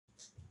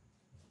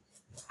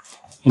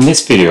In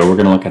this video, we're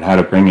going to look at how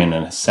to bring in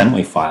an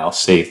assembly file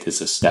saved as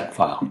a step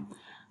file.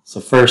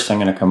 So first, I'm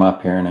going to come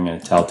up here and I'm going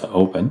to tell it to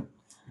open.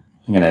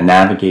 I'm going to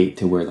navigate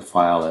to where the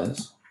file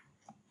is.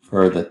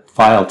 For the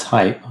file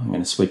type, I'm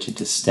going to switch it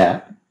to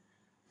step.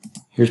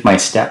 Here's my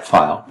step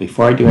file.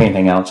 Before I do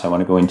anything else, I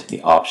want to go into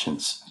the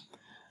options.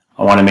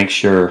 I want to make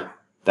sure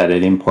that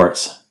it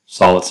imports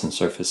solids and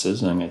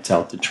surfaces, and I'm going to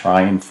tell it to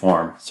try and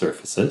form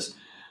surfaces.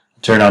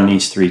 Turn on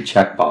these three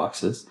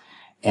checkboxes.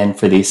 And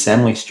for the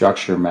assembly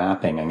structure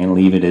mapping, I'm going to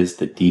leave it as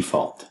the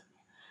default.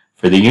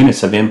 For the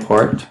units of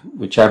import,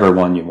 whichever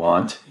one you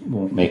want, it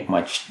won't make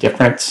much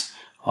difference.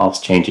 I'll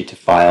change it to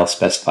file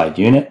specified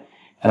unit.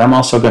 And I'm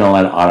also going to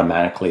let it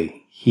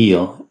automatically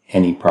heal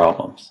any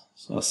problems.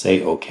 So I'll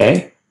say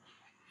OK.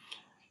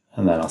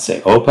 And then I'll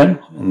say open.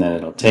 And then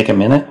it'll take a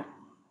minute.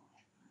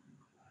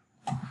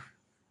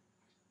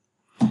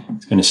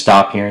 It's going to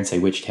stop here and say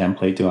which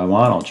template do I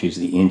want. I'll choose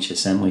the inch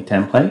assembly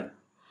template.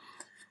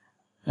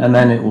 And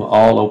then it will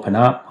all open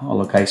up. I'll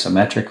look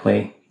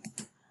isometrically,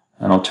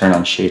 and I'll turn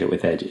on Shade It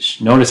with Edges.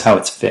 Notice how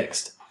it's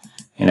fixed.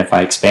 And if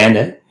I expand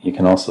it, you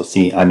can also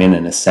see I'm in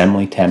an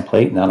assembly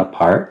template, not a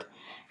part.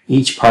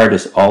 Each part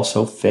is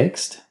also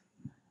fixed,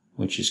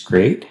 which is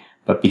great.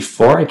 But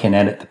before I can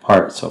edit the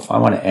part, so if I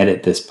want to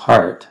edit this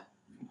part,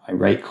 I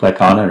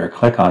right-click on it or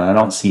click on it, I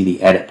don't see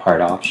the Edit Part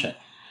option.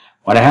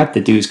 What I have to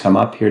do is come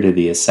up here to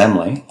the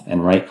Assembly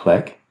and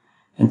right-click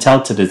and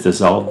tell it to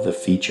dissolve the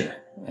feature.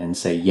 And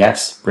say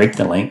yes, break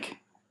the link.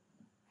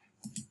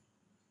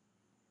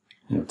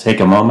 It'll take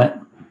a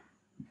moment.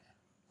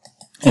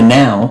 And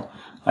now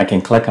I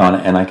can click on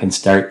it and I can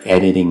start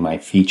editing my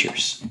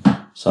features.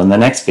 So in the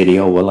next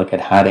video, we'll look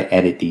at how to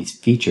edit these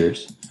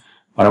features.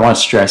 But I want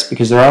to stress,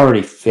 because they're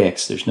already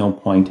fixed, there's no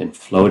point in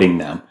floating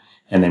them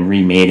and then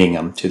remating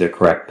them to their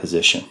correct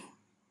position.